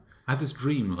I had this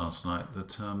dream last night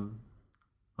that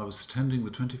I was attending the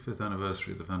 25th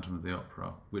anniversary of the Phantom of the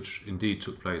Opera, which indeed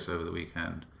took place over the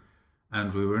weekend.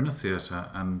 And we were in a theatre,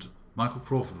 and Michael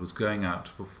Crawford was going out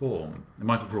to perform. And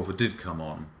Michael Crawford did come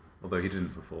on, although he didn't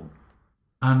perform.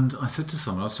 And I said to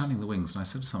someone, I was standing in the wings, and I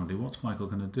said to somebody, "What's Michael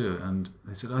going to do?" And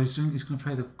they said, he's going to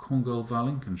play the Korngold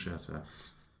Violin Concerto.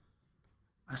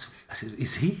 I said,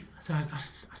 "Is he?" I said,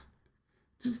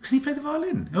 "Can he play the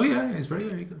violin?" "Oh yeah, he's very,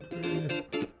 very good. Very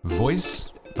good."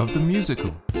 Voice of the musical.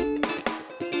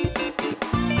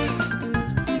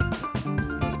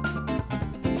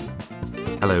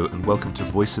 Hello and welcome to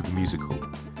Voice of the Musical.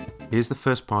 Here's the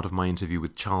first part of my interview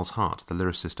with Charles Hart, the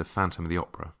lyricist of Phantom of the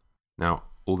Opera. Now,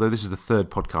 although this is the third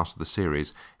podcast of the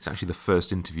series, it's actually the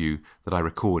first interview that I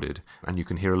recorded, and you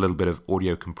can hear a little bit of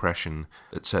audio compression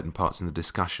at certain parts in the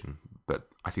discussion, but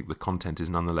I think the content is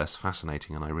nonetheless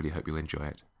fascinating and I really hope you'll enjoy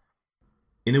it.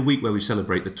 In a week where we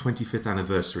celebrate the 25th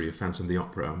anniversary of Phantom of the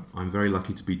Opera, I'm very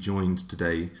lucky to be joined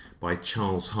today by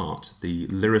Charles Hart, the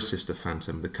lyricist of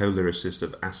Phantom, the co-lyricist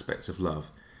of Aspects of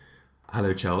Love.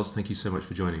 Hello Charles, thank you so much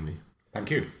for joining me. Thank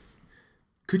you.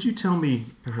 Could you tell me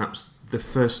perhaps the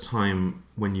first time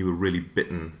when you were really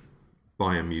bitten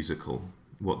by a musical,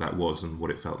 what that was and what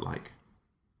it felt like?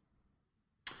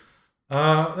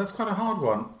 That's quite a hard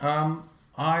one.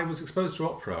 I was exposed to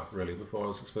opera, really, before I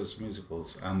was exposed to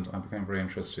musicals, and I became very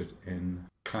interested in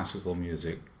classical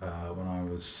music when I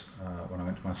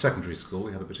went to my secondary school.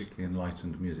 We had a particularly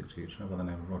enlightened music teacher by the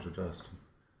name of Roger Durston.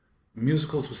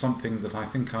 Musicals were something that I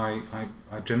think I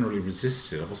generally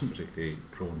resisted. I wasn't particularly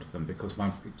drawn to them because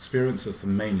my experience of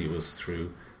them mainly was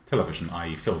through television,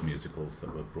 i.e. film musicals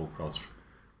that were broadcast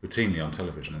routinely on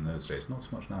television in those days, not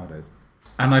so much nowadays.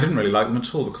 And I didn't really like them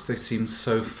at all because they seemed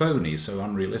so phony, so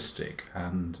unrealistic,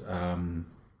 and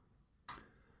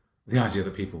the idea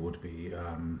that people would be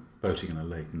boating in a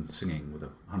lake and singing with a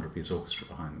 100-piece orchestra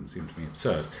behind them seemed to me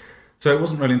absurd. So it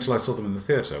wasn't really until I saw them in the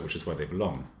theatre, which is where they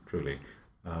belong, truly,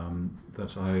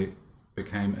 that I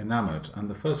became enamoured. And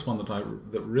the first one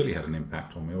that really had an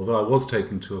impact on me, although I was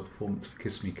taken to a performance of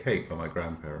Kiss Me Kate by my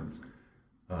grandparents,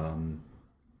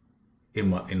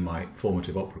 in my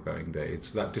formative opera-going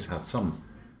days, that did have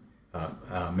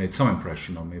made some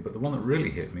impression on me. But the one that really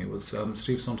hit me was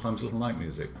Steve Sondheim's Little Night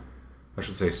Music. I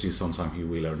should say Steve Sondheim, Hugh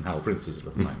Wheeler, and Hal Prince's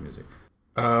Little Night Music,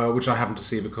 which I happened to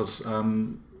see because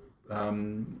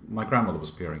my grandmother was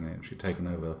appearing in it. She'd taken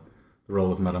over the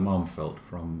role of Madame Armfeldt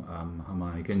from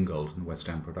Hermione Gingold in the West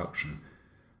End production,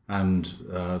 and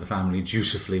the family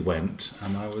dutifully went,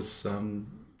 and I was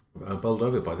bowled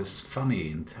over by this funny,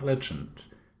 intelligent,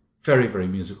 very, very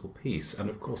musical piece, and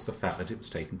of course the fact that it was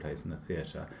taking place in a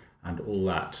theatre and all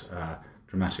that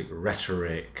dramatic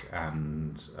rhetoric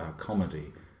and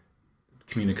comedy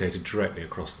communicated directly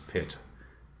across the pit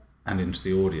and into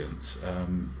the audience,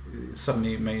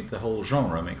 suddenly made the whole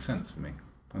genre make sense for me.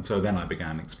 And so then I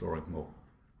began exploring more.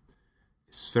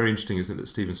 It's very interesting, isn't it, that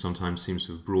Stephen Sondheim seems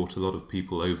to have brought a lot of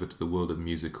people over to the world of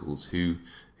musicals who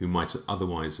might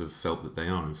otherwise have felt that they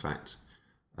are, in fact,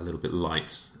 a little bit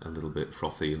light, a little bit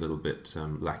frothy, a little bit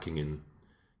lacking in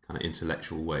kind of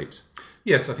intellectual weight.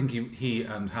 Yes, I think he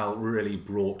and Hal really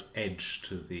brought edge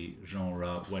to the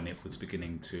genre when it was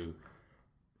beginning to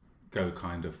go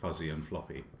kind of fuzzy and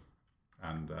floppy,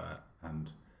 and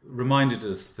reminded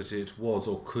us that it was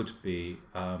or could be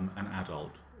an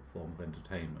adult form of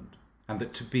entertainment, and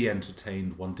that to be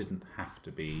entertained one didn't have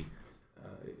to be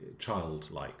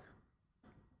childlike.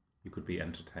 You could be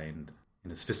entertained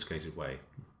in a sophisticated way.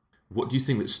 What do you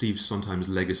think that Steve Sondheim's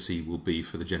legacy will be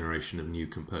for the generation of new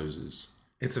composers?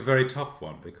 It's a very tough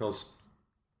one because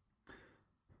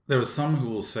there are some who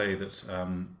will say that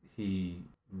he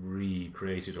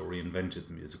recreated or reinvented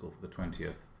the musical for the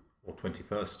 20th or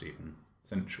 21st even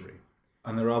century.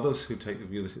 And there are others who take the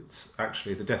view that it's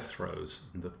actually the death throes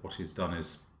and that what he's done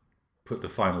is put the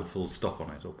final full stop on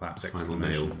it, or perhaps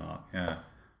exclamation mark. Yeah.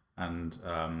 And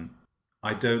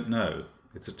I don't know.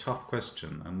 It's a tough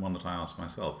question, and one that I ask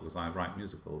myself because I write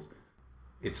musicals.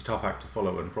 It's a tough act to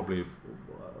follow, and probably,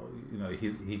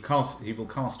 he will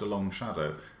cast a long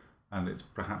shadow, and it's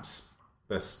perhaps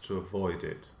best to avoid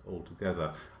it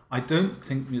altogether. I don't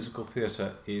think musical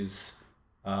theatre is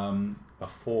a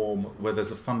form where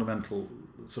there's a fundamental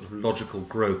sort of logical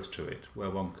growth to it, where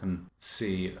one can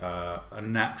see a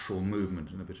natural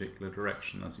movement in a particular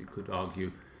direction, as you could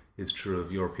argue is true of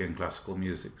European classical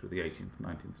music through the 18th,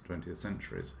 19th, 20th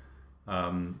centuries.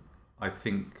 I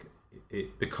think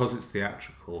because it's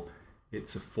theatrical,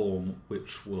 it's a form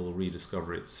which will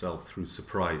rediscover itself through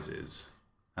surprises,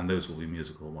 and those will be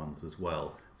musical ones as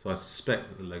well. So I suspect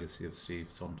that the legacy of Steve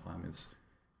Sondheim is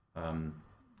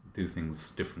do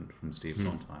things different from Steve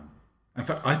Sondheim. In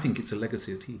fact, I think it's a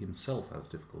legacy that he himself has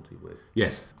difficulty with.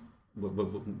 Yes.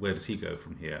 Where does he go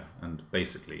from here? And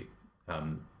basically,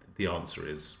 the answer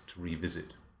is to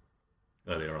revisit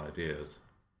earlier ideas.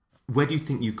 Where do you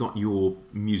think you got your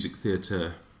music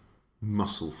theatre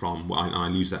muscle from? Well, I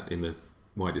use that in the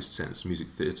widest sense. Music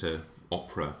theatre,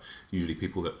 opera. Usually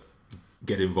people that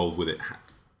get involved with it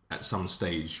at some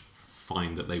stage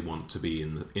find that they want to be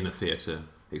in a theatre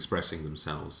expressing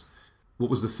themselves. What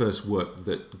was the first work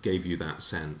that gave you that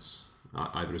sense,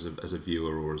 either as a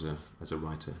viewer or as a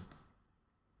writer?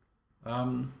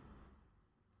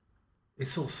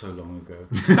 It's all so long ago.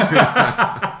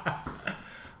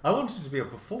 I wanted to be a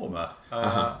performer.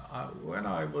 When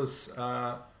I was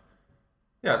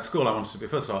at school, I wanted to be.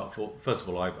 First of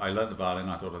all, I learned the violin.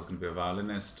 I thought I was going to be a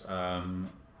violinist.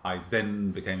 I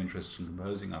then became interested in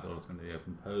composing. I thought I was going to be a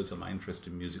composer. My interest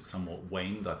in music somewhat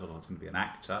waned. I thought I was going to be an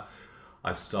actor.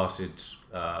 I started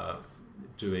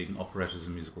doing operettas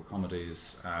and musical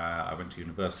comedies. I went to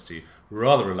university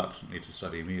rather reluctantly to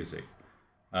study music.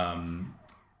 I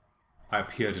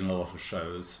appeared in a lot of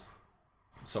shows,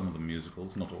 some of them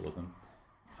musicals, not all of them.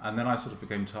 And then I sort of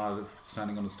became tired of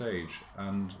standing on a stage.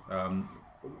 And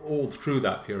all through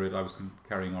that period, I was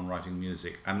carrying on writing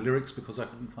music and lyrics because I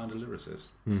couldn't find a lyricist.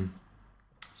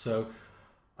 So,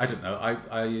 I don't know.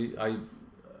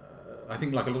 I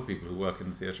think like a lot of people who work in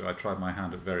the theatre, I tried my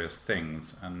hand at various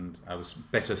things, and I was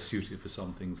better suited for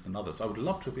some things than others. I would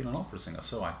love to have been an opera singer,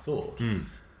 so I thought.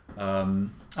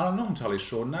 And I'm not entirely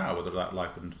sure now whether that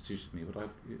life would have suited me, but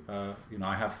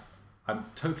I'm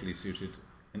totally suited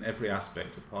in every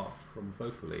aspect apart from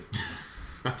vocally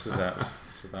to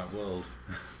that world.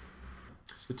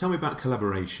 So tell me about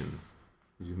collaboration.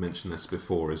 You mentioned this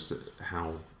before as to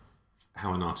how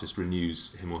an artist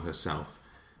renews him or herself.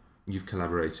 You've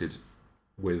collaborated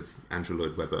with Andrew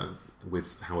Lloyd Webber,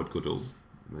 with Howard Goodall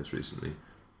most recently.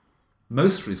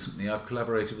 Most recently, I've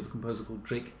collaborated with a composer called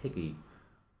Jake Higgy,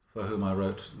 for whom I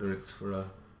wrote lyrics for a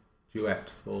duet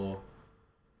for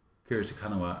Kiriti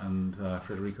Kanawa and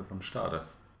Frederica von Stade.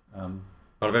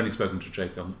 But I've only spoken to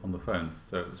Jake on the phone,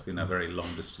 so it's been a very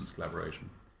long-distance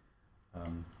collaboration.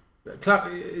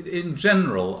 In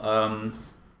general,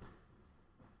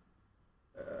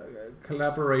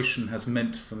 collaboration has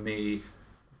meant for me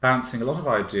bouncing a lot of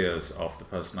ideas off the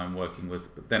person I'm working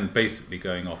with, but then basically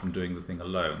going off and doing the thing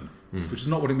alone, which is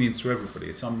not what it means to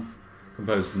everybody. Some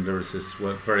composers and lyricists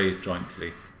work very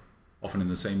jointly, often in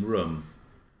the same room.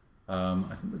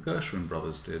 I think the Gershwin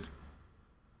brothers did.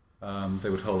 They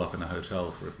would hole up in a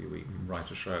hotel for a few weeks and write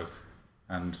a show.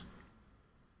 And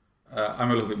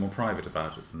I'm a little bit more private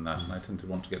about it than that, and I tend to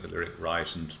want to get the lyric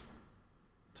right and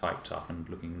typed up and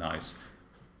looking nice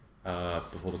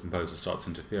before the composer starts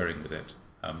interfering with it,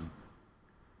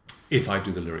 if I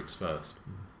do the lyrics first.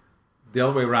 The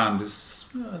other way around is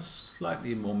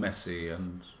slightly more messy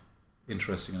and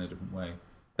interesting in a different way.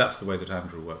 That's the way that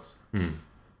Andrew works.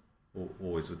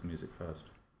 Always with music first.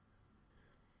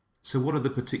 So what are the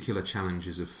particular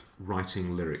challenges of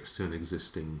writing lyrics to an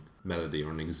existing melody or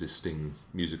an existing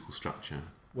musical structure?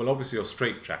 Well, obviously you're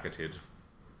straitjacketed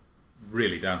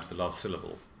really down to the last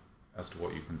syllable as to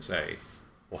what you can say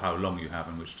or how long you have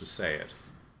in which to say it.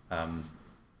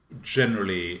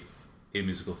 Generally, in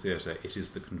musical theatre, it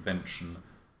is the convention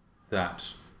that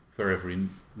for every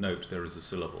note there is a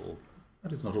syllable.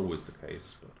 That is not always the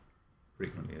case, but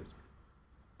frequently is.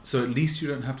 So at least you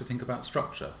don't have to think about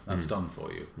structure. That's done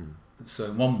for you. So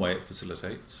in one way it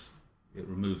facilitates, it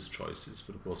removes choices,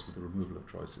 but of course with the removal of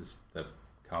choices there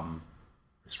come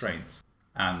restraints.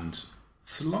 And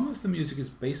so long as the music is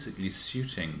basically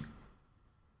suiting,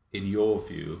 in your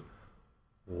view,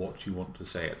 what you want to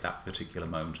say at that particular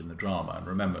moment in the drama. And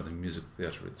remember, in musical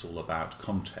theatre it's all about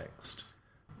context.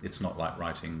 It's not like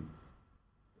writing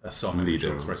a song in which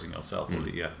you're expressing yourself.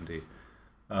 Yeah, indeed.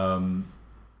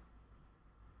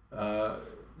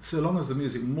 So long as the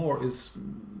music more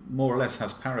or less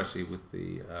has parity with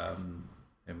the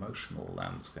emotional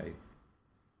landscape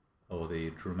or the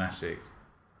dramatic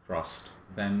thrust,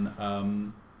 then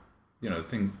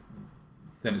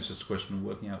then it's just a question of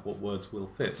working out what words will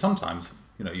fit. Sometimes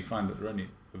you find that there are only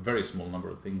a very small number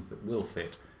of things that will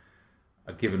fit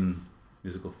a given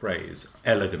musical phrase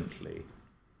elegantly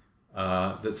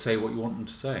that say what you want them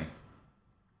to say.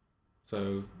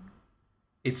 So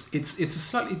it's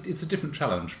a different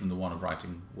challenge from the one of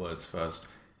writing words first.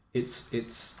 It's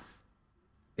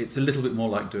a little bit more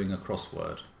like doing a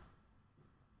crossword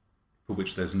for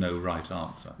which there's no right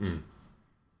answer.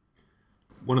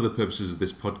 One of the purposes of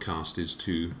this podcast is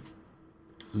to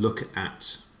look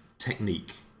at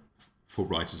technique for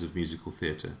writers of musical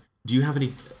theatre. Do you have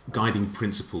any guiding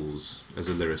principles as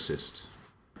a lyricist?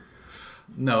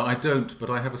 No, I don't, but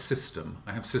I have a system.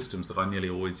 I have systems that I nearly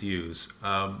always use.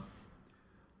 I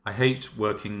hate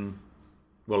working,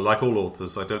 well, like all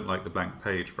authors, I don't like the blank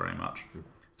page very much.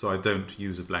 So I don't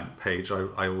use a blank page.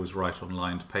 I always write on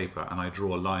lined paper, and I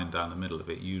draw a line down the middle of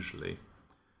it usually,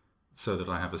 so that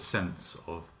I have a sense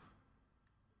of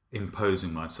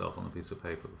imposing myself on a piece of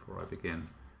paper before I begin.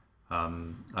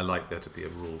 I like there to be a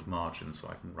ruled margin so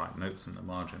I can write notes in the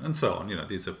margin, and so on.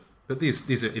 These are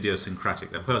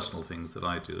idiosyncratic. They're personal things that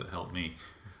I do that help me,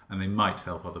 and they might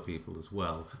help other people as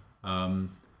well.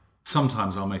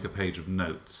 Sometimes I'll make a page of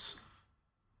notes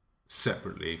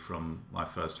separately from my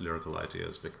first lyrical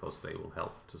ideas because they will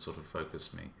help to sort of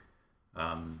focus me.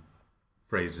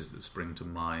 Phrases that spring to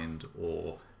mind,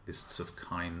 or lists of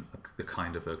the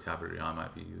kind of vocabulary I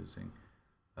might be using,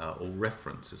 or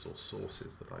references or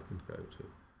sources that I could go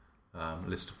to,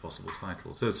 list of possible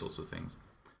titles, those sorts of things.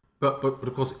 But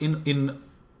of course, in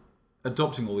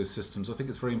adopting all these systems, I think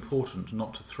it's very important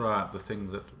not to throw out the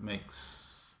thing that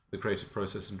makes the creative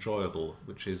process enjoyable,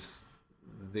 which is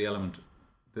the element,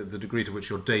 the degree to which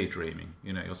you're daydreaming.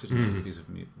 You're sitting with a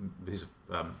piece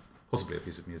of possibly a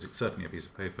piece of music, certainly a piece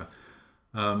of paper,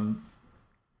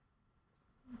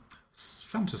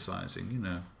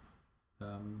 fantasizing,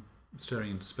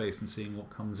 staring into space and seeing what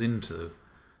comes into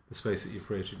the space that you've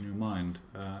created in your mind.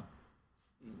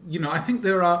 I think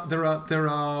there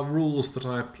are rules that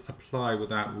I apply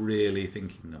without really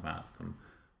thinking about them,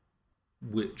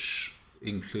 which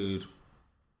include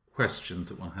questions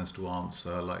that one has to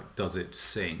answer, like, does it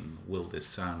sing? Will this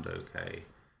sound okay?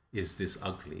 Is this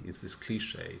ugly? Is this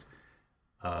cliched?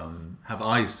 Have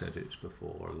I said it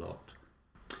before a lot?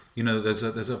 There's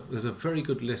a very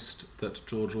good list that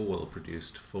George Orwell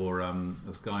produced for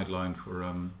as guidelines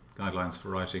for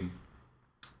writing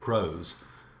prose,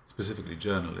 specifically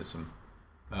journalism.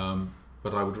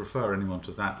 But I would refer anyone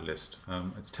to that list.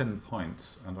 It's 10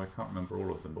 points, and I can't remember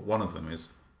all of them, but one of them is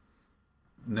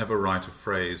never write a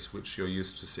phrase which you're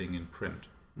used to seeing in print.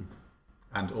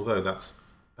 And although that's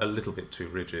a little bit too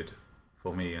rigid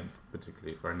for me, and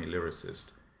particularly for any lyricist,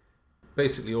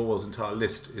 basically Orwell's entire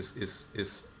list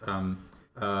is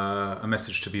a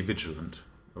message to be vigilant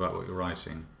about what you're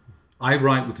writing. I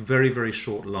write with very, very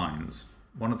short lines.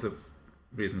 One of the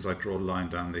reasons I draw a line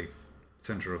down the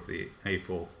centre of the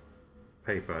A4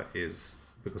 paper is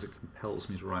because it compels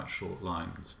me to write short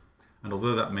lines. And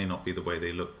although that may not be the way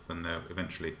they look when they're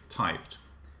eventually typed,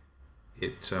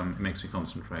 it makes me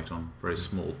concentrate on very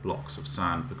small blocks of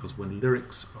sound, because when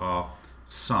lyrics are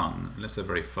sung, unless they're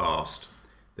very fast,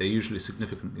 they're usually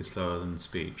significantly slower than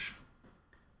speech.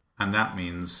 And that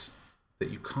means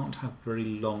that you can't have very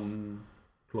long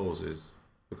clauses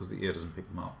because the ear doesn't pick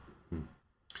them up.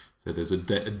 So there's a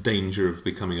danger of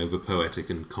becoming over-poetic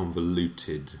and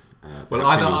convoluted. Well,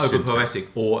 either over-poetic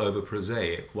or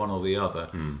over-prosaic, one or the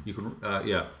other. You can,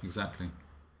 yeah, exactly.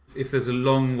 If there's a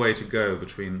long way to go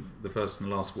between the first and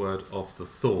the last word of the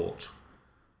thought,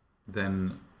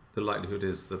 then the likelihood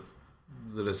is that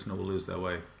the listener will lose their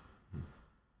way.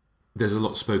 There's a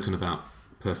lot spoken about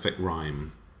perfect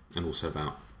rhyme, and also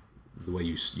about the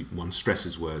way one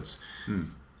stresses words.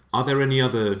 Are there any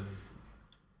other,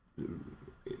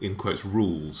 in quotes,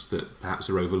 rules that perhaps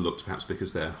are overlooked, perhaps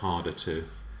because they're harder to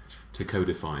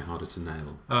codify, harder to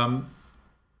nail?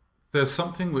 There's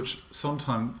something which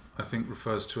Sondheim, I think,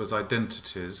 refers to as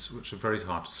identities, which are very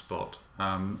hard to spot,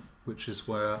 which is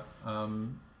where,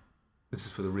 this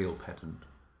is for the real pedant,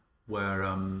 where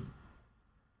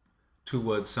two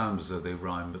words sound as though they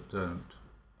rhyme but don't.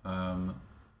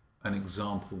 An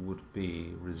example would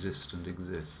be resist and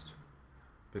exist,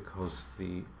 because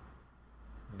the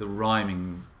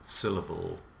rhyming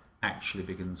syllable actually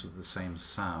begins with the same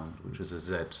sound, which is a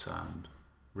Z sound,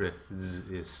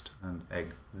 resist and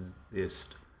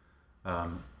exist,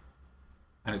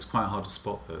 and it's quite hard to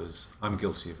spot those. I'm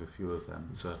guilty of a few of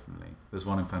them, certainly. There's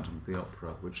one in Phantom of the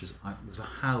Opera, which is there's a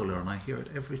howler, and I hear it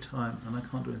every time, and I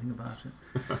can't do anything about it.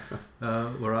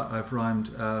 Where I've rhymed,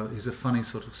 he's a funny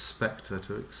sort of spectre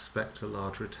to expect a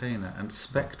large retainer, and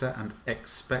spectre and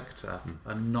expector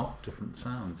are not different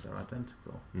sounds; they're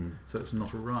identical. So it's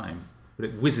not a rhyme, but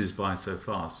it whizzes by so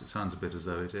fast; it sounds a bit as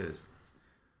though it is.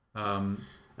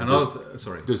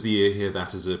 Does the ear hear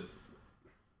that as a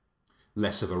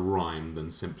less of a rhyme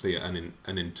than simply an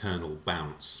internal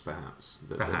bounce, perhaps,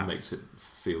 that makes it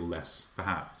feel less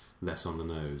on the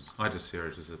nose? I just hear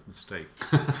it as a mistake.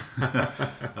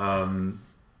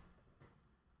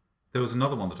 There was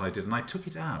another one that I did, and I took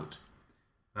it out.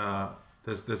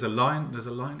 There's a line.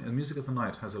 The Music of the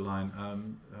Night has a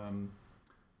line.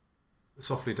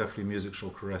 Softly, deftly, music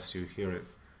shall caress you. Hear it,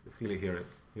 feel it, hear it,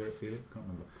 hear it, feel it. Can't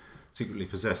remember. Secretly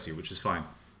possess you, which is fine.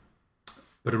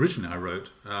 But originally I wrote,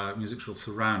 music shall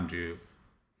surround you,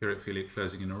 hear it, feel it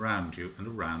closing in around you, and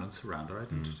around and surround are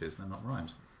identities, they're not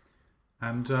rhymes.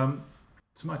 And to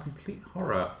my complete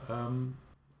horror,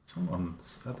 someone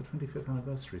at the 25th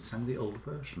anniversary sang the old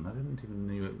version. I didn't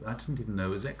even know it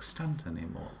was extant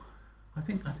anymore. I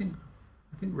think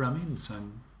Ramin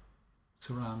sang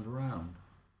 "Surround Around."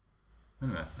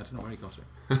 Anyway, I don't know where he got it.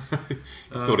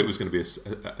 I thought it was going to be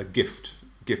a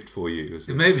gift for you.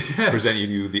 Maybe, yes. Presenting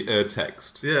you the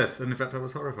text. Yes, and in fact I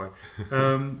was horrified.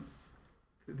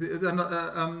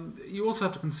 You also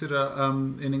have to consider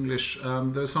in English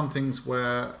there are some things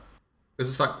where there's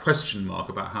a slight question mark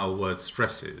about how a word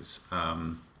stresses.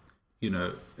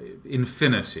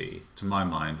 Infinity, to my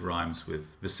mind, rhymes with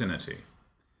vicinity.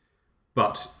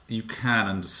 But you can,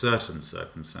 under certain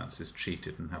circumstances, cheat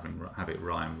it and have it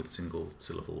rhyme with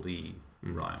single-syllabled E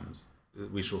rhymes.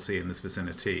 We shall see in this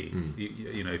vicinity.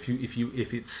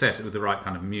 If it's set with the right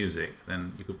kind of music,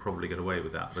 then you could probably get away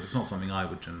with that. But it's not something I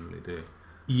would generally do.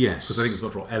 Yes, because I think it's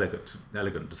much more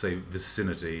elegant to say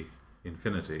vicinity,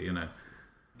 infinity.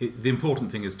 The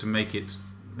important thing is to make it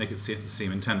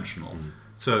seem intentional.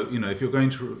 So if you're going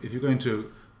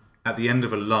to at the end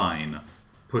of a line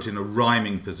put in a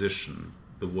rhyming position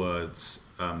the words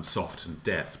soft and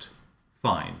deft,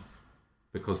 fine,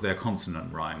 because they're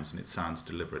consonant rhymes and it sounds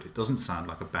deliberate. It doesn't sound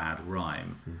like a bad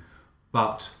rhyme.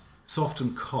 But soft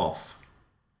and cough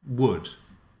would,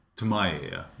 to my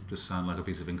ear, just sound like a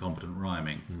piece of incompetent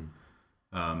rhyming.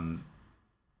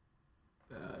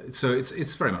 So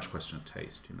it's very much a question of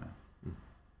taste,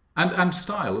 and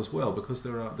style as well, because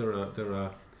there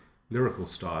are lyrical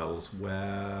styles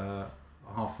where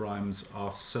half rhymes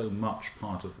are so much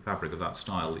part of the fabric of that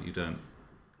style that you don't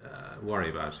worry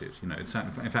about it. In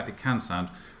fact, it can sound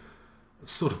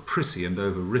sort of prissy and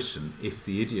overwritten if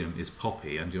the idiom is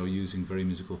poppy and you're using very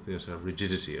musical theatre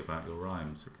rigidity about your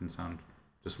rhymes. It can sound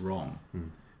just wrong.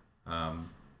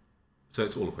 So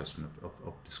it's all a question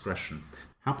of discretion.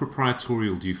 How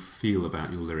proprietorial do you feel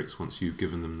about your lyrics once you've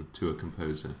given them to a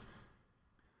composer?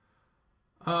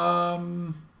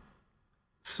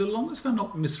 So long as they're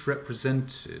not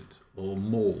misrepresented or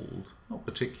mauled, not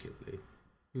particularly,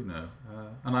 and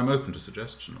I'm open to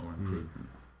suggestion or improvement.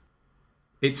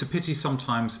 It's a pity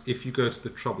sometimes if you go to the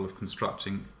trouble of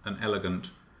constructing an elegant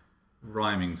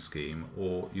rhyming scheme,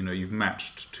 or you've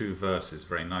matched two verses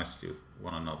very nicely with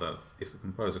one another, if the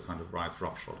composer kind of rides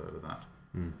roughshod over that.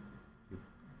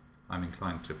 I'm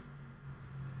inclined to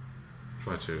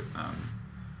try to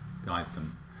guide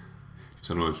them.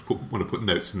 So I want to put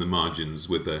notes in the margins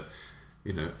with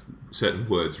certain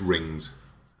words ringed.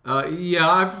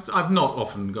 I've not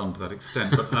often gone to that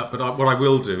extent, but what I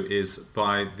will do is,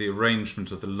 by the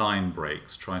arrangement of the line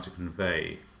breaks, try to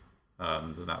convey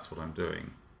that that's what I'm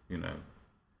doing.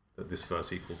 That this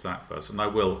verse equals that verse, and I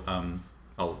will.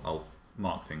 I'll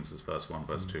mark things as verse 1,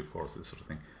 verse 2, chorus, this sort of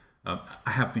thing.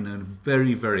 I have been known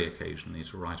very, very occasionally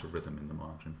to write a rhythm in the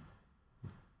margin,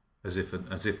 as if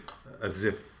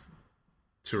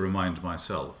to remind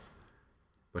myself,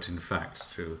 but in fact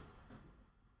to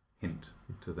hint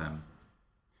to them.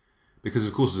 Because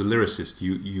of course, as a lyricist,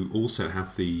 you also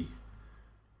have the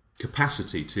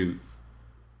capacity to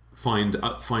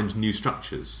find new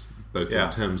structures, both in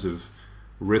terms of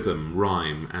rhythm,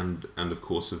 rhyme, and of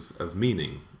course of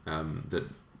meaning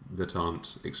that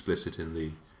aren't explicit in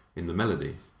the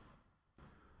melody.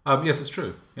 Yes, it's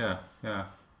true. Yeah.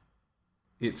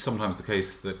 It's sometimes the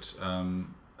case that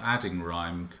adding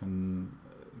rhyme can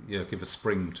give a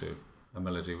spring to a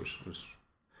melody, which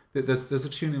there's a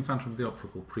tune in Phantom of the Opera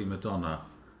called Prima Donna,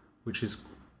 which is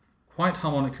quite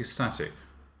harmonically static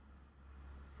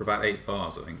for about 8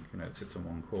 bars. I think it sits on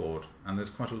one chord, and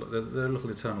there's quite a lot. There are little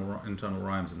internal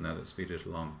rhymes in there that speed it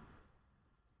along.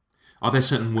 Are there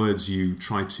certain words you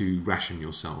try to ration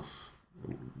yourself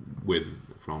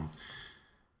from?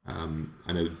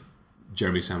 I know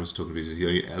Jeremy Sam was talking about it.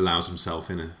 He allows himself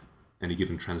in any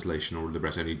given translation or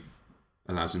libretto, only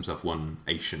allows himself one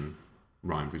Asian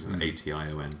rhyme, for example,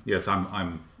 A-T-I-O-N. Yes,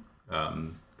 I'm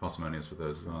parsimonious with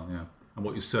those as well, yeah. And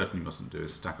what you certainly mustn't do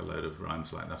is stack a load of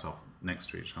rhymes like that up next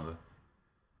to each other.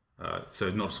 So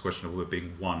it's not just a question of there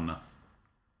being one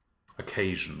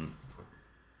occasion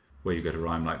where you get a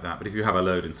rhyme like that, but if you have a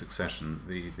load in succession,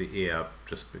 the ear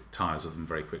just tires of them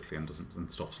very quickly and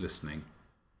stops listening.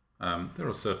 There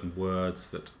are certain words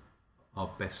that are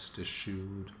best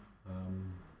eschewed.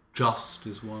 Just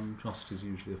is one. Just is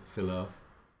usually a filler.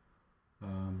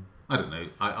 I don't know.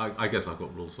 I guess I've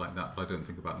got rules like that, but I don't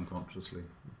think about them consciously.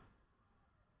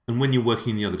 And when you're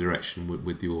working in the other direction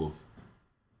with your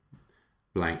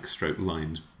blank stroke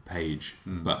lined page,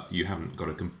 but you haven't got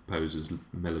a composer's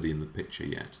melody in the picture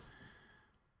yet,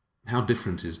 How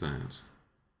different is that?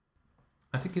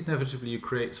 I think inevitably you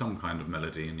create some kind of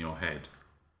melody in your head,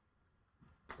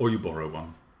 or you borrow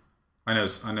one. I know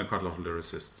quite a lot of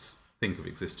lyricists think of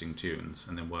existing tunes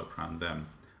and then work around them.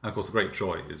 And of course, the great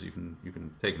joy is you can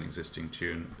take an existing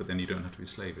tune, but then you don't have to be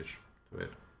slavish to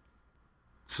it.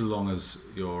 So long as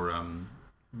you're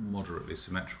moderately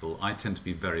symmetrical. I tend to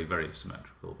be very, very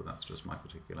symmetrical, but that's just my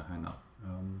particular hang-up.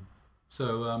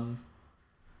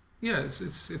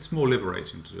 It's more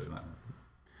liberating to do it like that.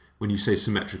 When you say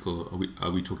symmetrical,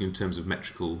 are we talking in terms of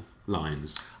metrical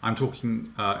lines? I'm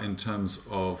talking in terms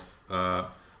of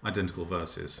identical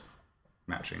verses,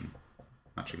 matching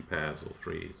pairs or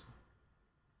threes.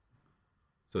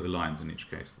 So the lines in each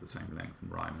case are the same length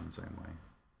and rhyme in the same way.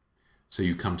 So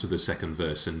you come to the second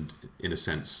verse, and in a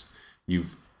sense,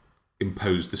 you've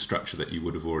imposed the structure that you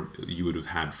would have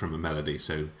had from a melody.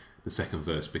 So the second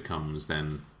verse becomes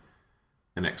then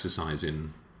an exercise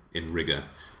in rigor.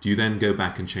 Do you then go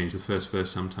back and change the first verse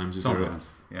sometimes?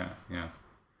 Yeah.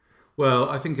 Well,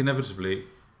 I think inevitably,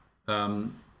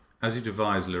 as you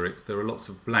devise lyrics, there are lots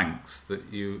of blanks that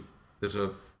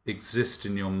exist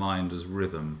in your mind as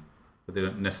rhythm, but they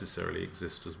don't necessarily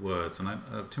exist as words. And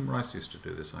Tim Rice used to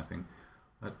do this, I think.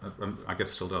 I guess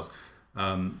still does.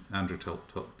 Andrew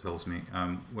tells me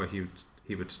where he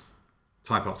would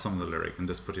type up some of the lyric and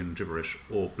just put in gibberish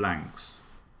or blanks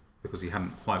because he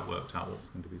hadn't quite worked out what was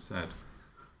going to be said,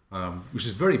 which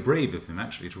is very brave of him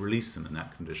actually to release them in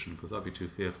that condition, because I'd be too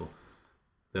fearful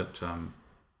that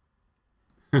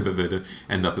that they'd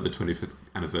end up at the 25th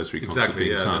anniversary concert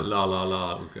being sung. La la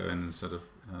la would go in instead of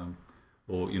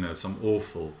or some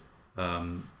awful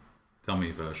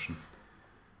dummy version.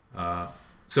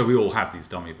 So we all have these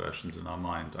dummy versions in our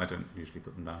mind. I don't usually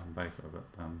put them down on paper, but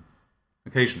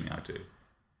occasionally I do.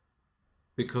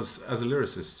 Because as a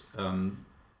lyricist,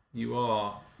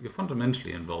 you're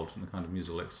fundamentally involved in the kind of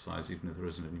musical exercise, even if there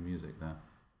isn't any music there.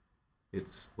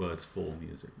 It's words for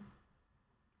music.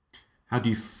 How do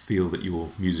you feel that your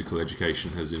musical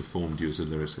education has informed you as a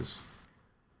lyricist?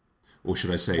 Or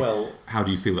should I say, how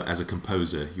do you feel that as a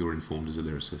composer you're informed as a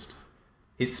lyricist?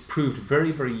 It's proved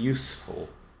very, very useful.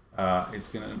 It's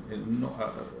been an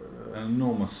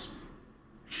enormous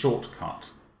shortcut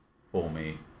for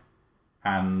me,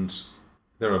 and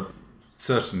there are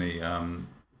certainly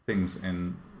things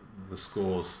in the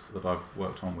scores that I've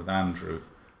worked on with Andrew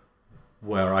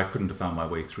where I couldn't have found my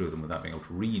way through them without being able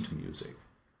to read music,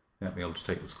 without being able to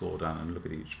take the score down and look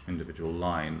at each individual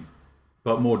line.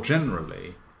 But more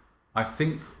generally, I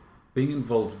think being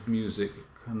involved with music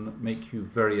can make you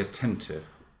very attentive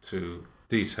to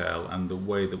detail and the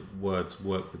way that words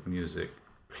work with music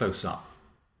close up.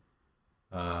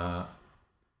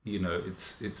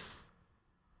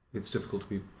 It's difficult to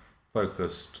be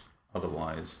focused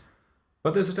otherwise.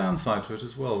 But there's a downside to it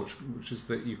as well, which is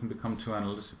that you can become too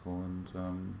analytical, and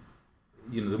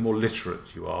the more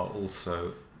literate you are,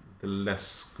 also the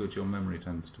less good your memory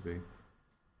tends to be,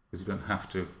 because you don't have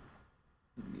to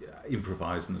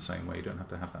improvise in the same way. You don't have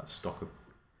to have that stock of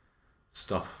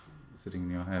stuff sitting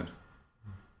in your head.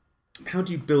 How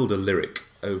do you build a lyric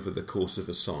over the course of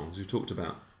a song? We've talked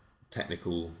about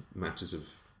technical matters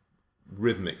of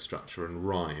rhythmic structure and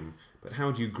rhyme, but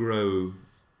how do you grow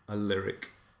a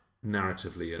lyric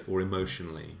narratively or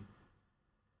emotionally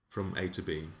from A to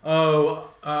B?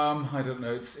 I don't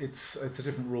know. It's a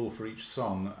different rule for each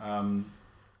song,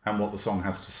 and what the song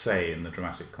has to say in the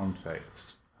dramatic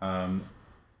context.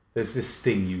 There's this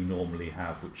thing you normally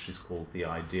have, which is called the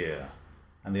idea,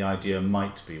 and the idea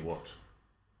might be what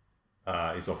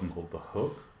is often called the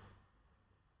hook,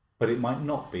 but it might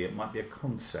not be. It might be a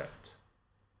concept.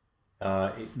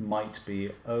 It might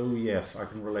be, oh yes, I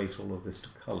can relate all of this to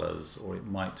colours, or it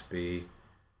might be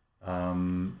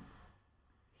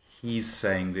he's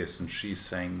saying this and she's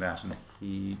saying that, and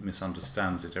he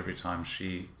misunderstands it every time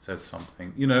she says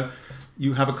something.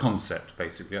 You have a concept,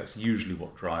 basically. That's usually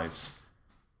what drives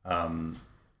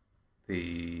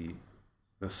the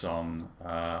song.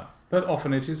 But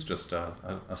often it is just a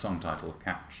song title,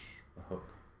 catch, a hook.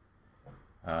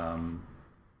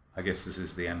 I guess this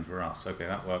is the end for us. Okay,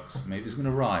 that works. Maybe it's going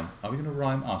to rhyme. Are we going to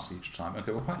rhyme us each time?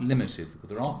 Okay, we're quite limited because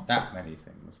there aren't that many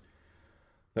things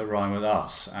that rhyme with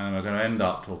us, and we're going to end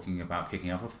up talking about kicking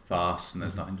up a fuss, and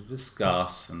there's nothing to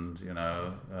discuss, and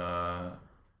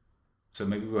so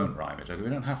maybe we won't rhyme it. Okay, we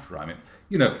don't have to rhyme it.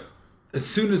 As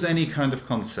soon as any kind of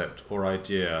concept or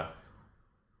idea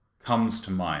comes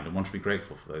to mind, and one should be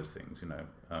grateful for those things.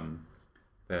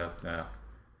 They're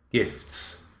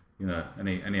gifts.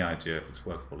 Any idea, if it's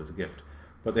workable, is a gift.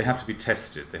 But they have to be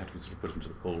tested. They have to be sort of put into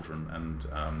the cauldron, and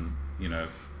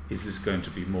is this going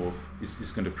to be more? Is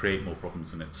this going to create more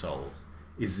problems than it solves?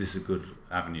 is this a good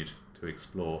avenue to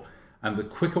explore? And the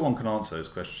quicker one can answer those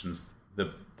questions,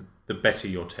 the better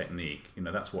your technique.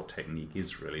 That's what technique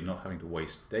is really, not having to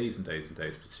waste days and days and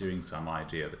days pursuing some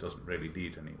idea that doesn't really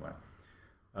lead anywhere.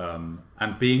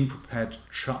 And being prepared to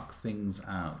chuck things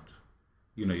out.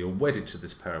 You're wedded to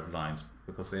this pair of lines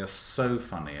because they are so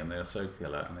funny and they are so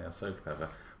killer and they are so clever,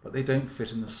 but they don't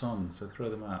fit in the song, so throw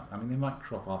them out. I mean, they might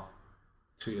crop up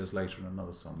 2 years later in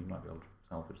another song. You might be able to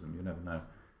salvage them, you never know.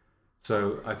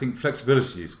 So I think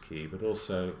flexibility is key, but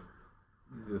also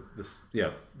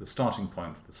the starting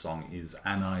point of the song is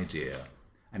an idea.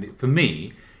 And for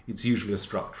me, it's usually a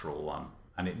structural one,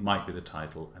 and it might be the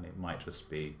title, and it might just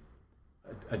be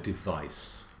a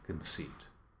device conceit.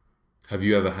 Have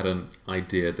you ever had an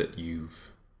idea that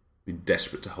you've been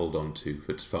desperate to hold on to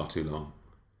for far too long?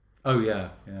 Oh,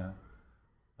 yeah.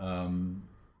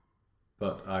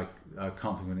 But I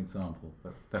can't think of an example,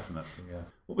 but definitely, yeah.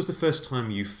 What was the first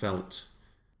time you felt,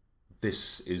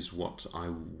 this is what I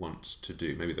want to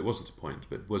do? Maybe there wasn't a point,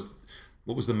 but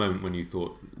what was the moment when you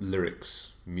thought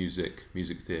lyrics, music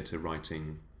theatre,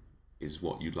 writing is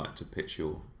what you'd like to pitch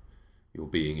your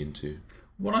being into?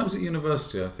 When I was at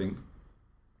university, I think,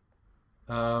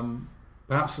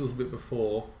 perhaps a little bit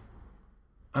before,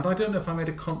 and I don't know if I made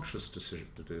a conscious decision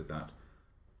to do that.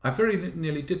 I very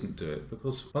nearly didn't do it,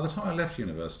 because by the time I left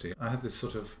university, I had this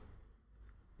sort of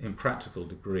impractical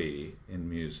degree in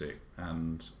music,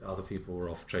 and other people were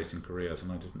off chasing careers,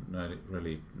 and I didn't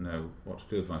really know what to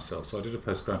do with myself. So I did a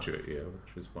postgraduate year,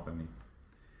 which is what any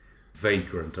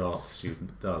vagrant art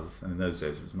student does, and in those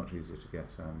days it was much easier to get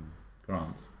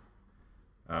grants.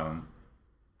 And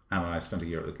I spent a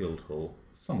year at the Guildhall,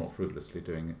 somewhat fruitlessly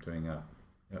doing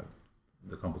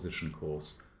the composition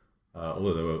course,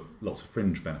 although there were lots of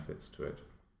fringe benefits to it.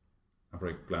 I'm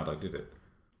very glad I did it.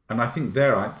 And I think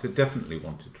there I definitely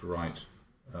wanted to write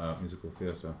musical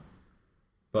theatre.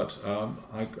 But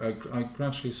I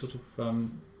gradually sort of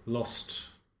lost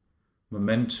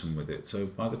momentum with it. So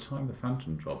by the time the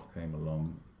Phantom job came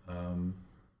along,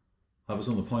 I was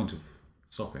on the point of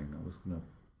stopping.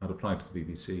 I'd applied to the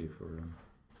BBC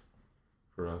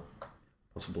for a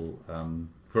possible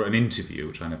for an interview,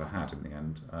 which I never had in the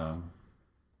end,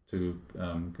 to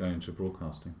go into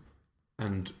broadcasting.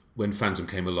 And when Phantom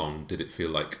came along, did it feel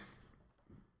like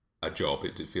a job?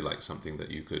 Did it feel like something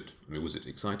that you could? I mean, was it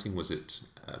exciting? Was it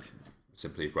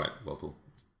simply right? Well,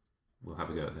 we'll have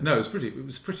a go at this. No, it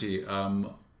was pretty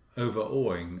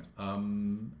overawing,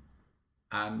 and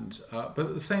but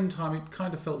at the same time, it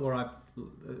kind of felt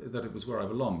that it was where I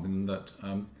belonged, in that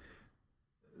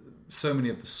so many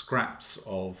of the scraps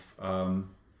of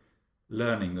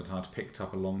learning that I'd picked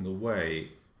up along the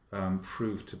way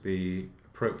proved to be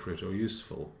appropriate or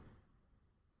useful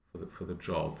for the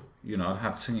job. I'd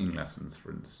had singing lessons,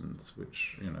 for instance,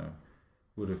 which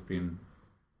would have been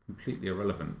completely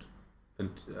irrelevant, and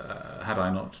had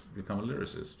I not become a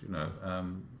lyricist.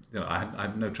 I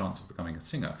had no chance of becoming a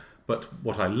singer. But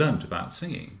what I learnt about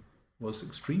singing was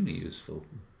extremely useful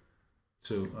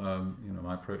to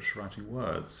my approach to writing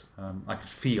words. I could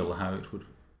feel how it would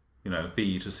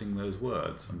be to sing those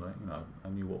words, and I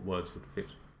knew what words would fit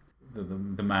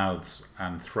the mouths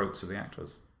and throats of the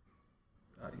actors.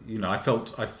 I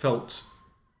felt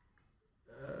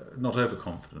not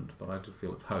overconfident, but I did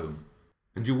feel at home.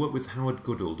 And you work with Howard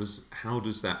Goodall. How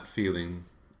does that feeling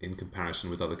in comparison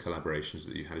with other collaborations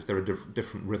that you had? Is there a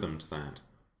different rhythm to that?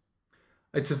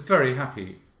 It's a very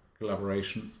happy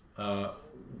collaboration.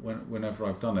 Whenever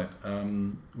I've done it,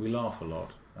 we laugh a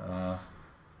lot.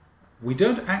 We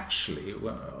don't actually,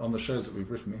 on the shows that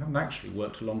we've written, we haven't actually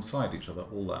worked alongside each other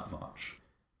all that much.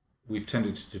 We've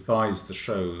tended to devise the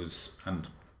shows and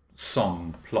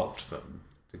song plot them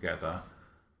together,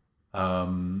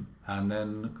 and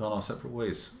then gone our separate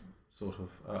ways, sort of.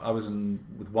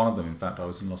 With one of them, in fact, I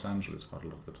was in Los Angeles quite a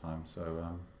lot of the time,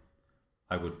 so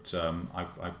I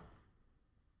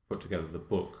put together the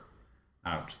book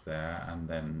out there, and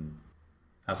then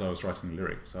as I was writing the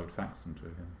lyrics, I would fax them to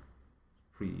him,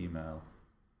 pre-email,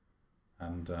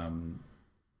 and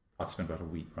I'd spend about a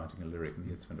week writing a lyric, and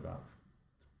he'd spend about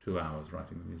 2 hours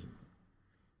writing the music.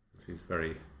 He's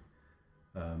very,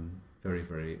 very,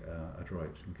 very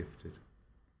adroit and gifted.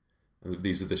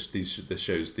 These are the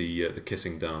shows, the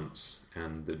kissing dance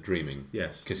and the dreaming.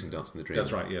 Yes, kissing dance and the dreaming.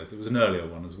 That's right. Yes, there was an earlier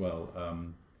one as well,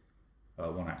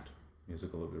 one-act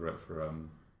musical that we wrote for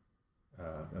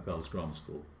a girls' drama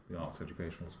school, the Arts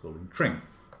Educational School in Tring.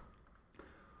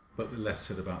 But the less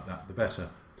said about that, the better.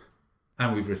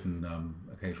 And we've written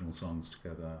occasional songs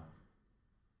together,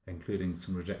 including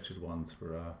some rejected ones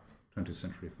for a 20th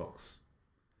Century Fox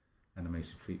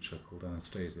animated feature called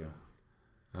Anastasia.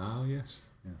 Oh, yes.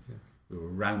 Yes. Yes. We were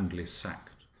roundly sacked.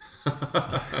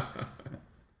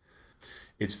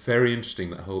 It's very interesting,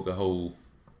 the whole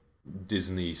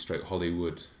Disney /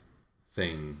 Hollywood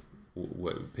thing,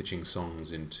 pitching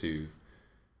songs into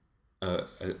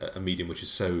a medium which is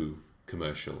so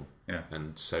commercial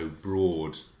and so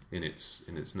broad in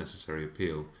its necessary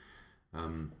appeal.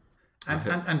 And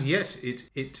yet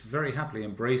it very happily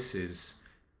embraces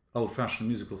old-fashioned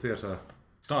musical theatre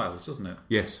styles, doesn't it?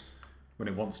 Yes. When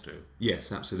it wants to.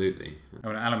 Yes, absolutely. I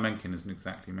mean, Alan Menken isn't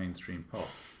exactly mainstream pop.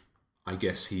 I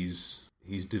guess he's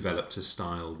developed a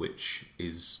style which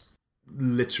is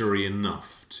literary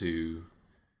enough to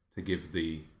give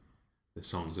the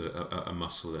songs a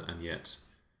muscle, and yet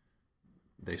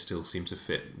they still seem to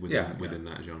fit within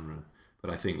that genre.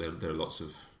 But I think there are lots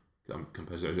of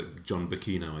composers. John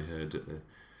Bacchino, I heard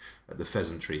at the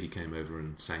Pheasantry, he came over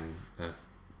and sang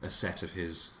a set of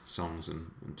his songs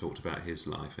and talked about his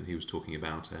life, and he was talking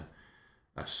about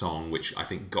a song which I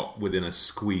think got within a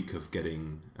squeak of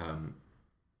getting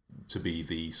to be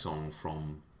the song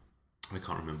from, I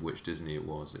can't remember which Disney it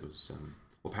was. It was,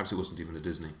 or perhaps it wasn't even a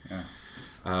Disney. Yeah.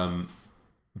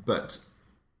 But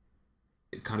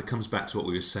it kind of comes back to what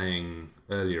we were saying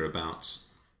earlier about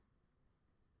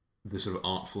the sort of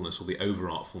artfulness or the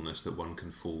over-artfulness that one can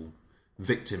fall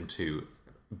victim to,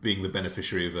 being the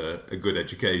beneficiary of a good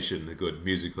education, a good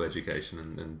musical education,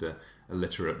 and a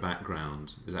literate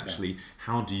background. Is actually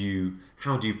how do you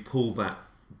pull that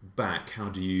back? How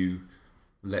do you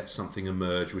let something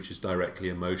emerge which is directly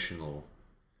emotional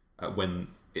when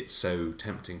it's so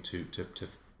tempting to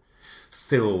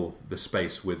fill the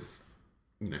space with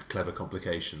clever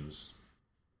complications?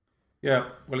 Yeah,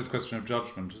 well, it's a question of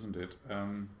judgment, isn't it?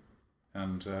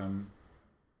 And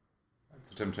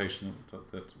it's a temptation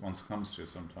that one succumbs to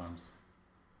sometimes.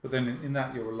 But then in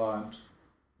that you're reliant,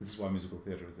 this is why musical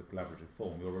theatre is a collaborative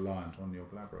form, you're reliant on your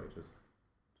collaborators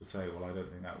to say, well, I don't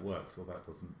think that works, or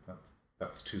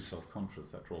that's too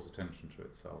self-conscious, that draws attention to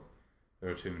itself,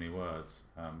 there are too many words.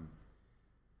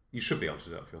 You should be able to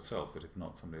do that for yourself, but if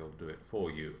not, somebody will do it for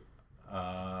you.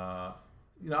 I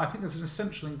think there's an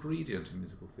essential ingredient in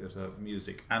musical theatre,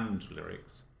 music and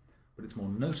lyrics, but it's more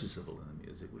noticeable in the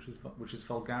music, which is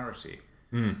vulgarity.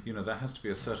 There has to be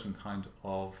a certain kind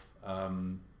of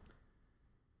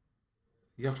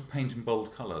you have to paint in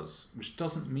bold colours, which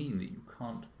doesn't mean that you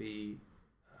can't be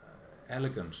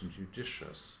elegant and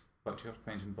judicious, but you have to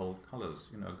paint in bold colours.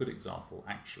 A good example,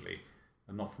 actually,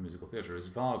 and not from musical theatre, is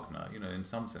Wagner. In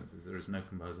some senses, there is no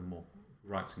composer more who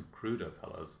writes in cruder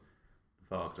colours.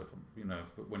 Wagner,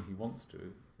 but when he wants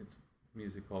to, it's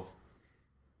music of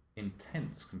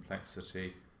intense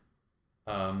complexity.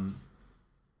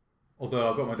 Although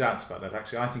I've got my doubts about that.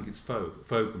 Actually, I think it's faux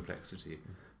complexity.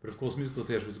 But of course, musical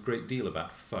theatre is a great deal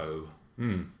about faux.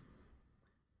 And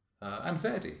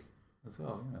Verdi as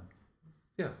well.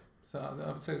 Yeah. So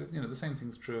I would say that the same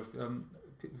thing's true of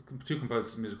two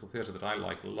composers of musical theatre that I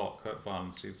like a lot, Kurt Weill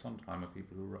and Steve Sondheim, are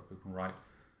people who can write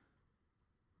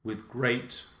with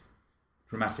great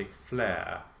dramatic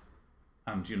flair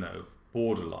and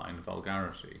borderline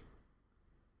vulgarity,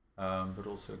 but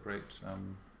also great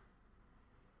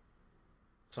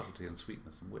subtlety and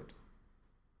sweetness and wit.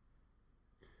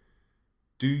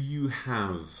 Do you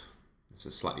have, it's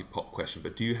a slightly pop question,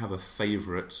 but do you have a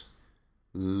favourite,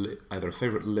 either a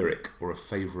favourite lyric or a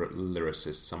favourite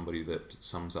lyricist, somebody that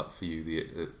sums up for you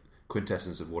the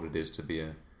quintessence of what it is to be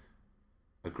a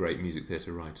great music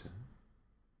theatre writer?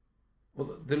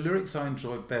 Well, the lyrics I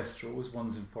enjoy best are always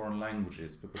ones in foreign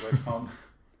languages, because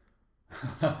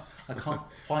I can't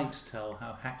quite tell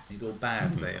how hackneyed or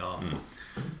bad they are,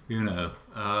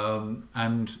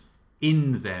 and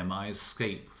in them I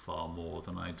escape far more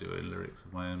than I do in lyrics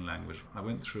of my own language. I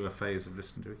went through a phase of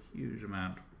listening to a huge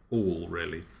amount,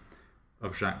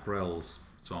 of Jacques Brel's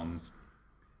songs,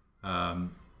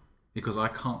 because I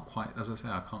can't quite, as I say,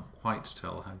 I can't quite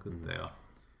tell how good they are.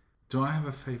 Do I have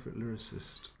a favourite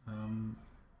lyricist?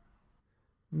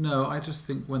 No, I just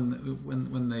think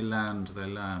when they land, they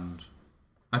land.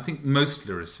 I think most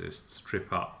lyricists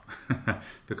trip up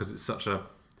because it's such a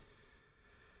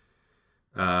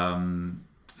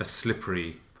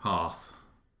slippery path,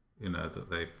 that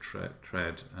they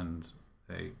tread, and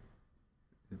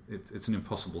it's an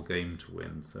impossible game to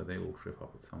win. So they all trip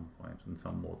up at some point, and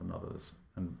some more than others.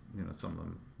 And some of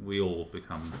them, we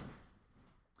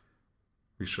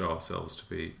show ourselves to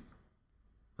be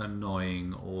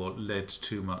annoying or led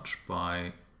too much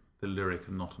by the lyric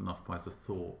and not enough by the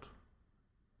thought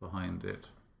behind it.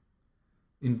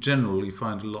 In general, you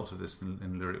find a lot of this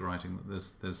in lyric writing,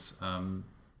 that there's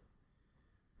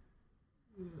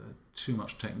too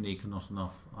much technique and not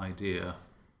enough idea,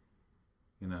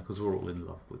 because we're all in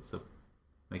love with the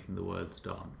making the words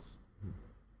dance.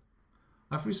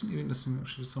 I've recently been listening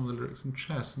actually to some of the lyrics in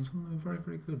chess, and some of them are very,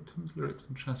 very good. Tim's lyrics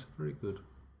in chess are very good.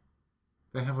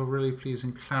 They have a really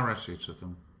pleasing clarity to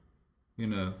them,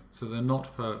 so they're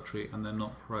not poetry and they're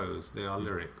not prose. They are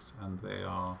lyrics, and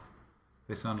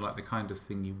they sound like the kind of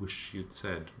thing you wish you'd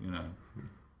said,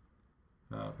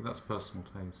 but that's personal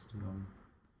taste.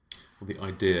 Well, the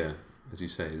idea, as you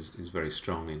say, is very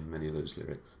strong in many of those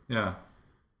lyrics. Yeah.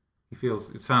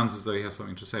 It sounds as though he has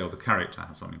something to say, or the character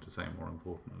has something to say, more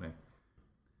importantly.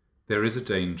 There is a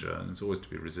danger, and it's always to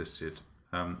be resisted,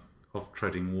 of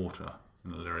treading water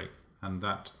in the lyric, and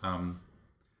that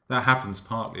happens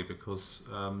partly because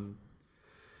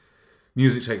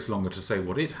music takes longer to say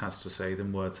what it has to say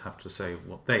than words have to say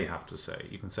what they have to say.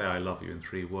 You can say "I love you" in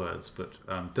 3 words, but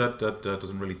 "da da da"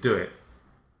 doesn't really do it.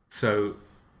 So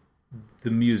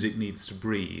the music needs to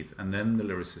breathe, and then the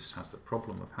lyricist has the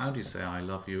problem of how do you say "I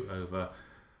love you" over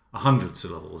 100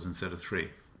 syllables instead of 3.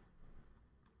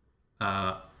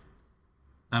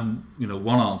 And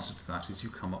one answer to that is you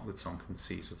come up with some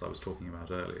conceit, as I was talking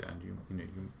about earlier, and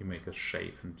you make a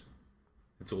shape, and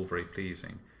it's all very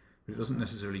pleasing, but it doesn't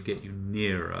necessarily get you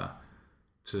nearer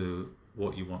to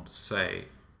what you want to say.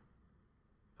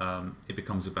 It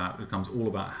becomes all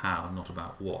about how, not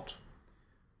about what.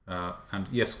 And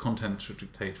yes, content should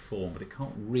dictate form, but it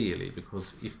can't really,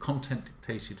 because if content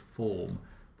dictated form,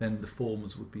 then the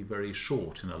forms would be very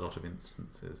short in a lot of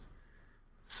instances.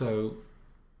 So,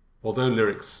 although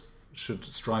lyrics should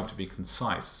strive to be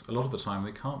concise, a lot of the time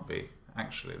they can't be,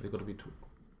 actually. They've got to be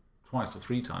twice or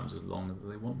 3 times as long as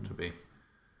they want to be.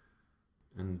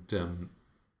 And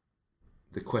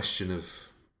the question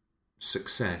of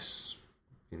success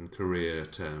in career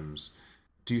terms,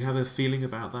 do you have a feeling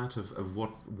about that, of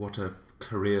what a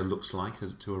career looks like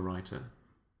to a writer?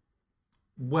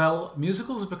 Well,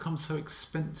 musicals have become so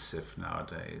expensive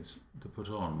nowadays to put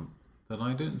on that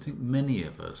I don't think many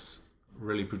of us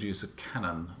really produce a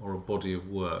canon or a body of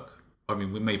work. I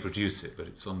mean, we may produce it, but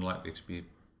it's unlikely to be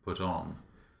put on.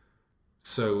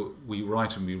 So we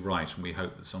write, and we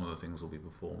hope that some of the things will be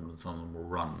performed and some of them will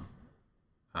run,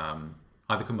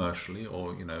 either commercially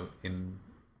or, in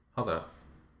other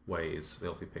ways.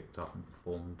 They'll be picked up and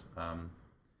performed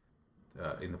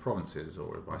in the provinces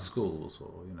or by schools,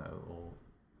 or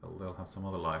they'll have some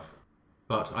other life.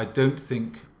 But I don't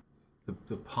think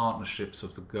the partnerships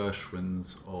of the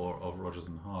Gershwins or of Rodgers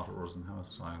and Hart or Rodgers and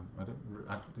Hammerstein,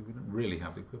 we don't really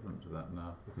have the equivalent to that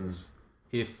now, because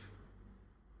if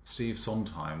Steve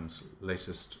Sondheim's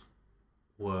latest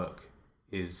work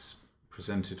is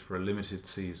presented for a limited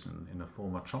season in a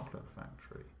former chocolate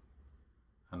factory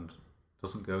and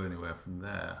doesn't go anywhere from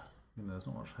there, there's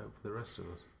not much hope for the rest of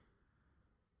us.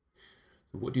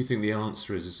 What do you think the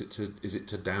answer is? Is it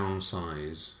to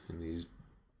downsize in these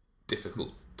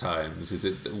difficult times?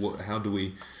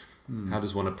 How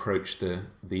does one approach the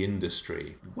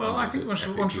industry? Well, I think one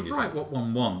should write what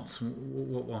one wants,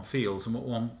 what one feels, and what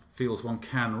one feels one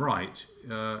can write.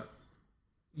 I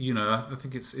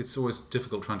think it's always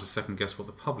difficult trying to second guess what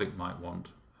the public might want.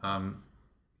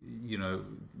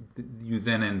 You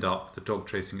then end up the dog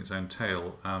chasing its own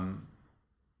tail.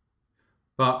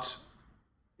 But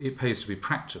it pays to be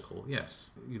practical. Yes,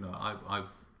 I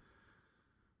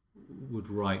would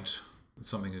write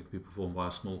something that could be performed by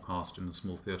a small cast in a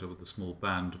small theatre with a small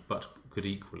band, but could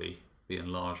equally be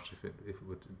enlarged if it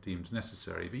were deemed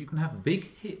necessary. But you can have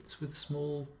big hits with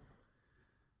small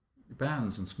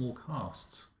bands and small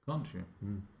casts, can't you?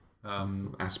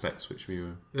 Aspects which we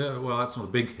were... Yeah, well, that's not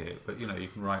a big hit, but you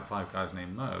can write 5 Guys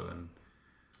Named Mo, and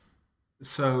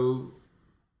so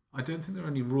I don't think there are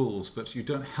any rules, but you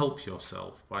don't help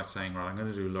yourself by saying, right, I'm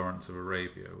going to do Lawrence of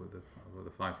Arabia with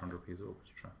a 500-piece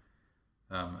orchestra,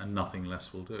 and nothing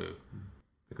less will do,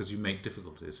 because you make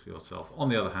difficulties for yourself. On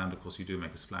the other hand, of course, you do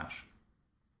make a splash.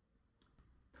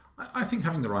 I think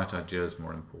having the right idea is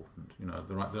more important.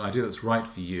 The idea that's right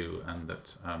for you and that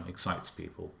excites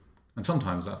people. And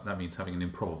sometimes that means having an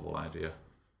improbable idea.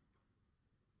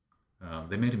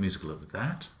 They made a musical of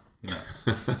that,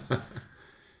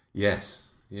 Yes.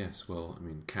 Well, I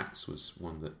mean, Cats was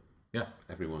one that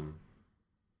everyone,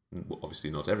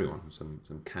 obviously not everyone, some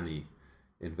canny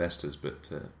investors, but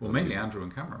mainly Andrew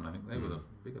and Cameron. I think they were the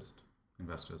biggest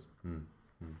investors.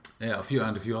 Yeah, a few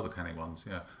other canny ones.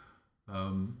 Yeah.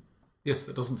 Yes,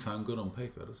 that doesn't sound good on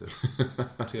paper, does it?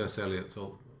 T.S. Eliot's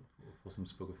awesome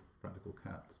book of Practical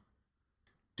Cats.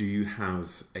 Do you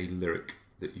have a lyric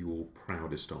that you're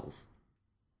proudest of?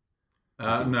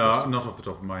 No, not off the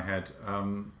top of my head.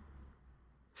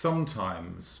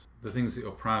 Sometimes the things that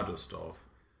you're proudest of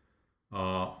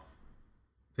are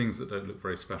things that don't look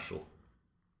very special.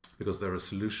 because they're a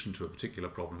solution to a particular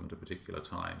problem at a particular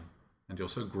time. And you're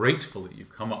so grateful that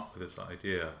you've come up with this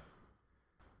idea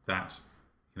that,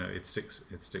 it sticks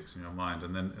in your mind.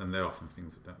 And they're often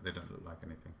things that they don't look like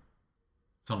anything.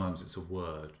 Sometimes it's a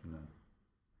word,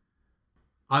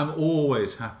 I'm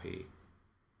always happy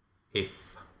if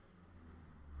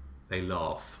they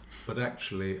laugh, but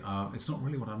actually, it's not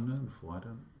really what I'm known for.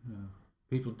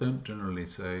 People don't generally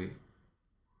say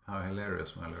how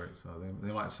hilarious my lyrics are.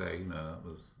 They might say, that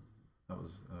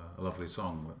was a lovely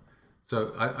song. But,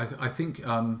 so I think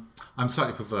I'm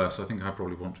slightly perverse. I think I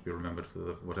probably want to be remembered for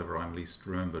whatever I'm least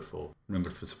remembered for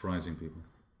surprising people.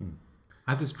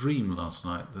 I had this dream last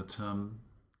night that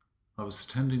I was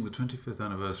attending the 25th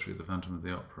anniversary of the Phantom of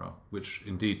the Opera, which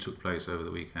indeed took place over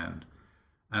the weekend.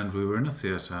 And we were in a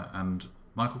theatre, and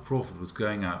Michael Crawford was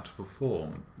going out to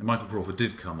perform. And Michael Crawford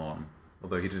did come on,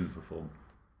 although he didn't perform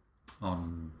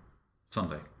on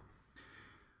Sunday.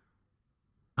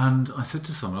 And I said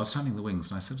to someone, I was standing in the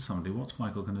wings, and I said to somebody, "What's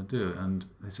Michael going to do?" And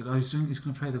they said, he's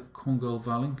going to play the Korngold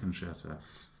violin concerto.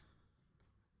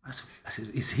 I said,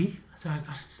 is he? I said,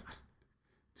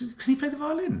 can he play the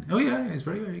violin? Oh yeah, he's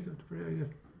very, very good, very, very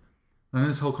good. And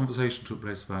this whole conversation took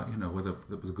place about, whether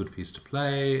it was a good piece to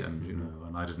play, and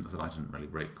and I didn't really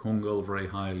rate Korngold very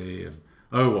highly, and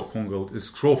what Korngold is.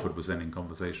 Crawford was then in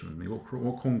conversation with me. What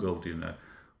Korngold do you know?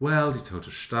 Well, Die Tote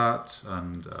Stadt,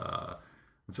 and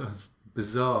it's a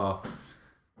bizarre,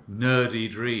 nerdy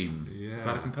dream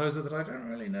about a composer that I don't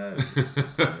really know.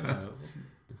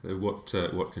 So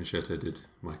what concerto did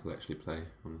Michael actually play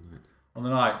on the night? On the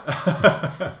night.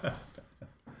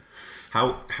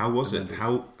 How was it?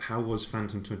 How was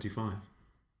Phantom 25?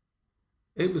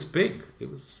 It was big. It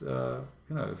was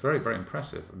very, very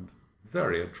impressive and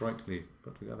very adroitly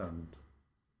put together,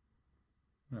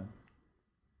 and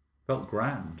felt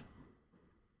grand.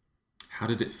 How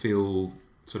did it feel,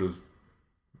 sort of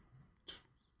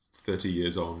 30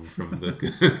 years on from the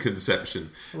conception?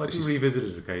 Well, I do revisit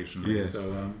it occasionally. Yes.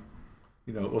 So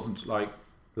it wasn't like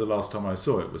the last time I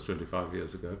saw it was 25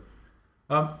 years ago.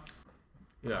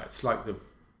 It's like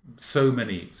so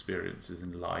many experiences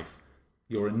in life,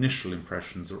 your initial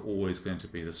impressions are always going to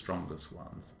be the strongest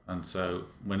ones. And so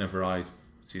whenever I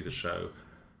see the show,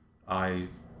 I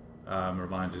am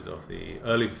reminded of the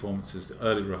early performances, the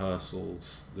early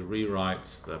rehearsals, the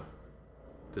rewrites, the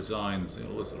designs,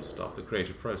 all this sort of stuff, the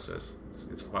creative process.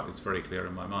 It's very clear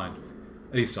in my mind.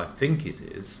 At least I think it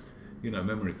is.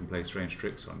 Memory can play strange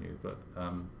tricks on you, but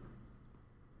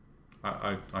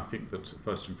I think that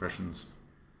first impressions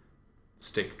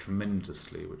stick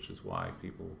tremendously, which is why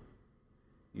people,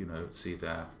 see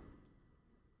their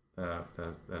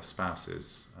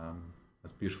spouses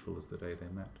as beautiful as the day they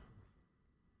met.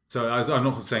 So I'm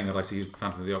not saying that I see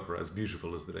Phantom of the Opera as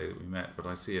beautiful as the day that we met, but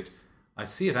I see it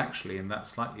actually in that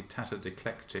slightly tattered,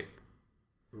 eclectic,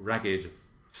 ragged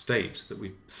state that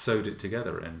we sewed it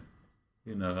together in.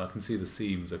 I can see the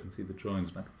seams, I can see the joins,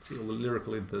 and I can see all the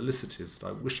lyrical infelicities that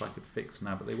I wish I could fix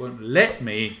now, but they won't let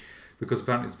me, because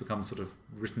apparently it's become sort of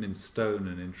written in stone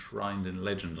and enshrined in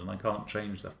legend, and I can't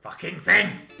change the fucking thing.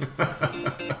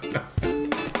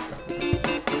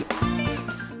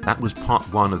 That was part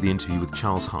 1 of the interview with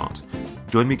Charles Hart.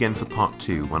 Join me again for part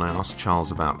 2 when I asked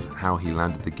Charles about how he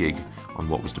landed the gig on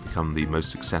what was to become the most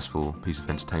successful piece of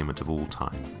entertainment of all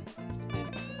time.